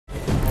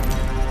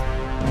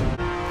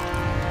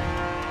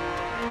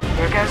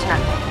Here goes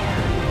nothing.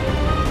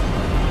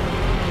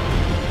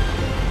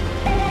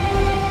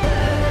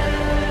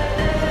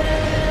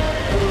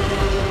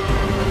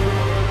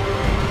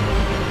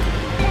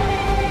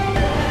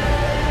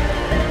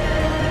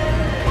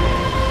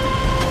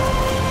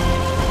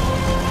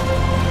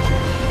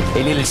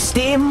 A little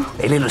steam,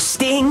 a little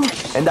sting,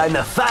 and I'm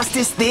the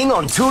fastest thing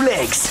on two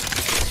legs.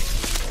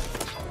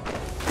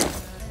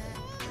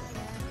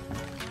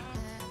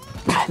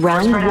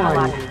 Round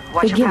one,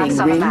 beginning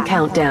ring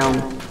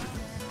countdown.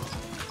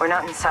 We're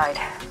not inside.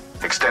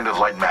 Extended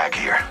light mag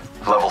here.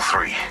 Level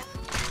 3.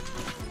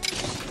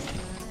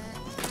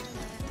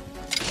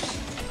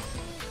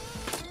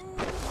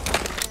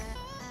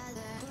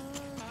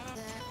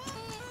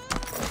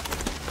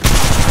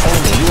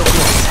 Enemy real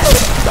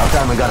close. About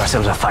time we got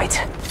ourselves a fight.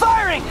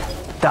 Firing!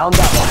 Down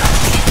that one.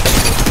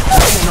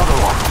 And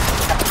another one.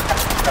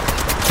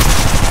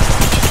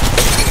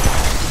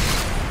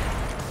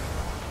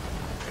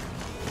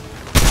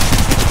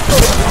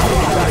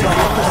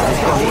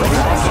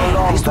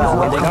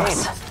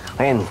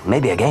 And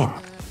maybe again.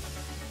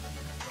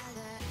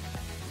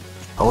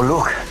 Oh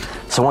look,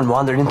 someone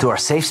wandered into our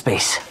safe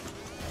space.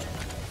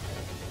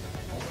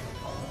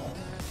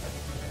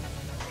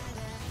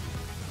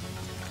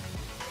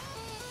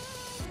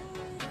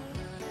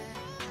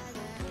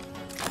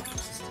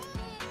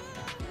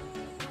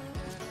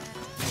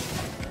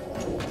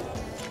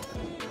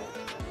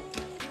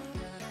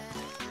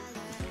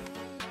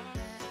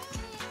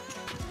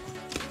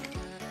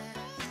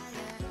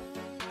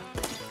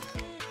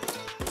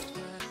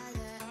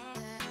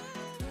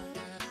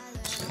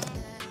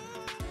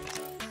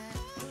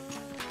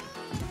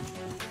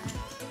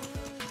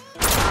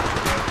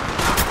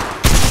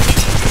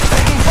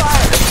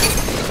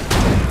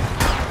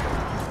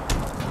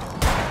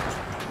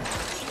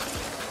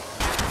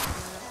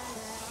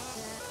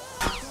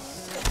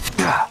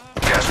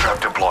 Gas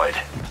trap deployed.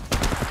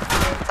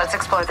 Let's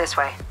explore this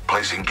way.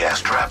 Placing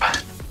gas trap.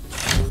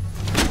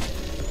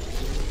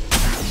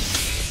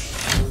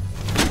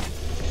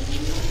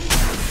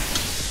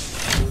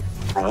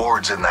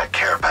 Rewards in that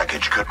care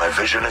package. Good, my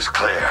vision is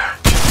clear.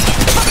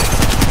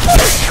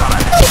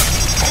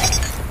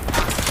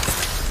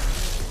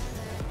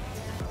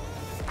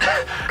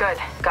 Good.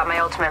 Got my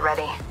ultimate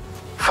ready.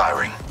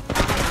 Firing.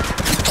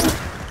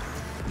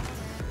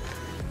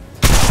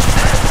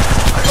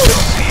 I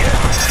still see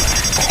everything.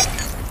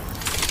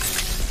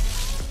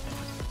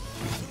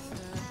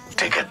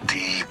 Take a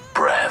deep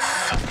breath.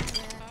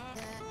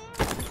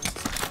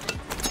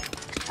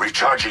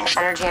 Recharging.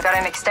 Energy. Got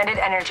an extended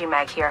energy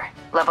mag here.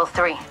 Level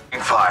 3.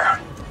 Fire.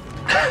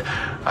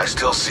 I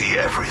still see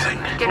everything.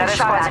 Another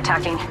squad's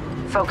attacking.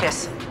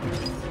 Focus.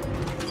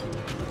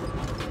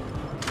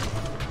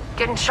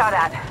 Getting shot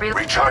at.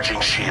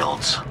 Recharging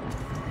shields.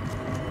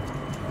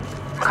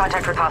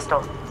 Contact with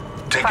hostile.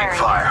 Taking Firing.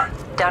 fire.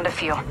 Down to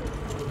fuel.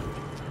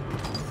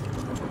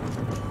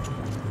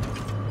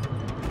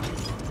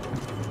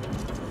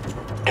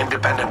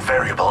 Independent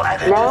variable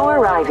added. Now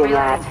arriving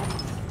at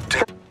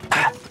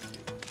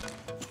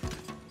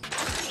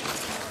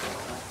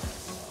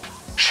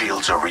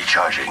Shields are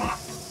recharging.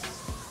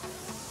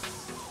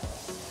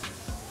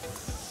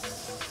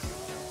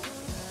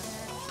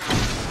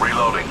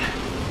 Reloading.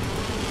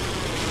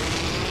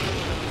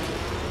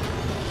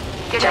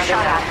 Get a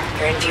shot at.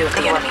 You're in view of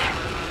the enemy.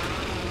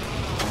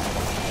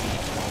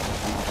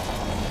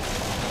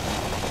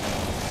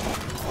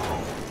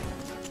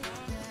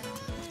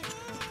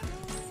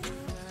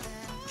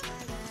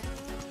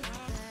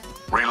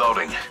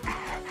 Reloading.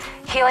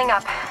 Healing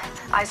up.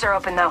 Eyes are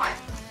open though.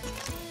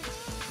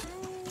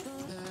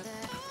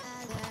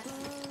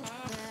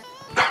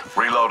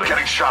 Reloading.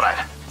 Getting shot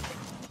at.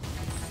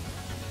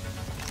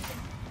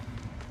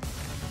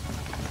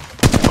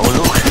 Oh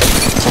look,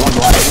 someone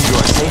wandered into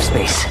our safe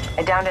space.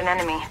 I downed an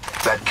enemy.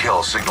 That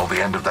kill signaled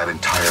the end of that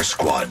entire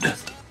squad.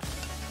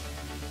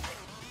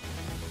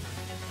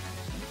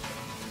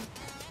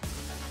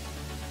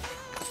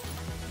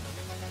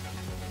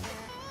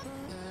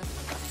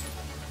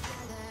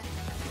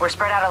 We're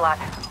spread out a lot.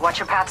 Watch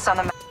your paths on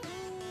the map.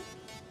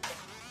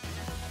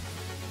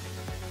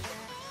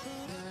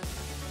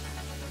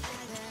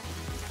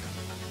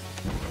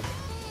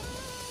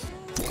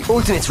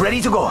 Ultimate's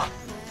ready to go. round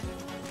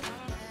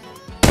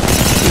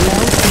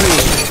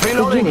 3,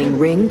 Reloading. beginning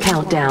ring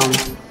countdown.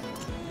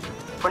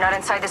 We're not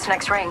inside this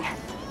next ring.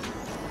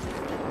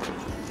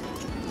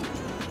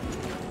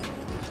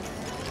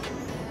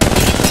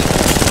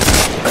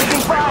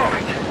 Taking fire.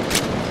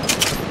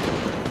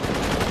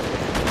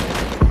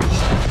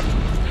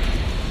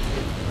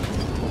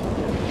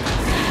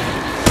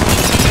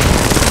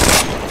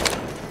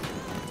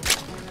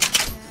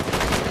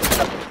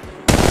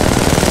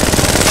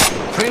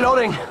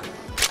 Reloading.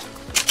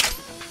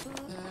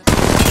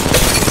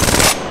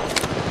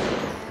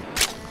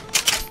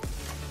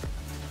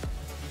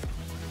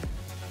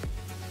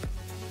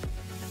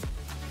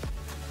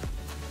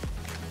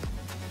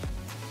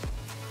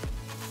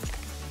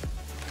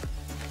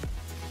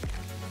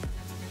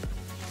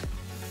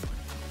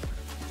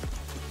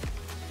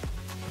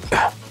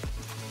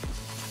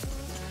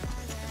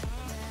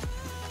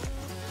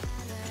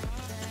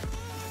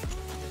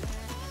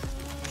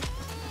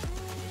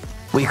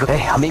 We could...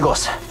 Hey,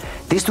 amigos.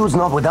 This dude's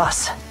not with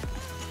us.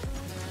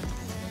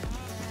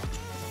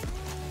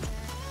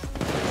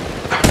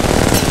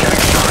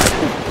 Getting shot.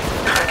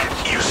 I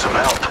could use some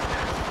help.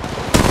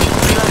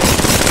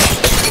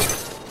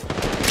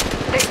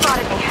 They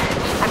spotted me.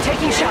 I'm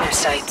taking shots.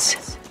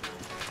 Sights.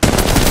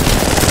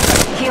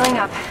 Healing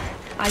up.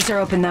 Eyes are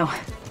open though.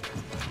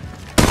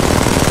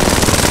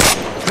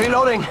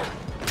 Reloading.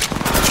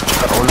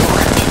 Oh look,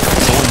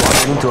 someone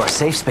wandered into our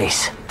safe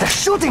space. They're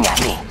shooting at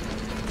me.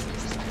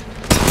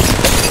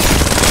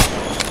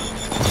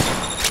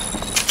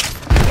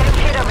 Getting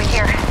hit over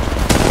here.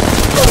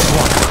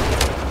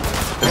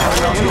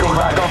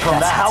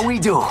 That's how we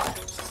do.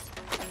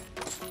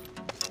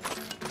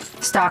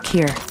 Stock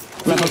here.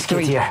 Level Phoenix kit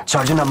 3. here.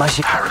 Charging up my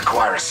shield. I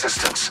require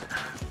assistance.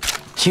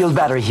 Shield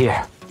battery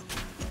here.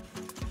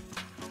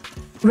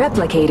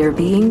 Replicator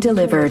being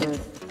delivered.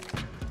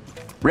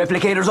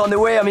 Replicators on the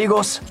way,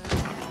 amigos.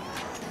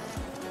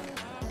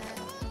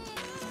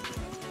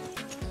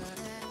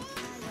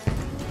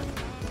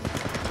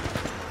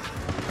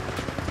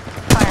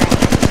 Firing.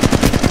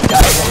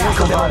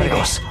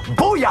 Amigos.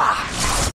 Booyah!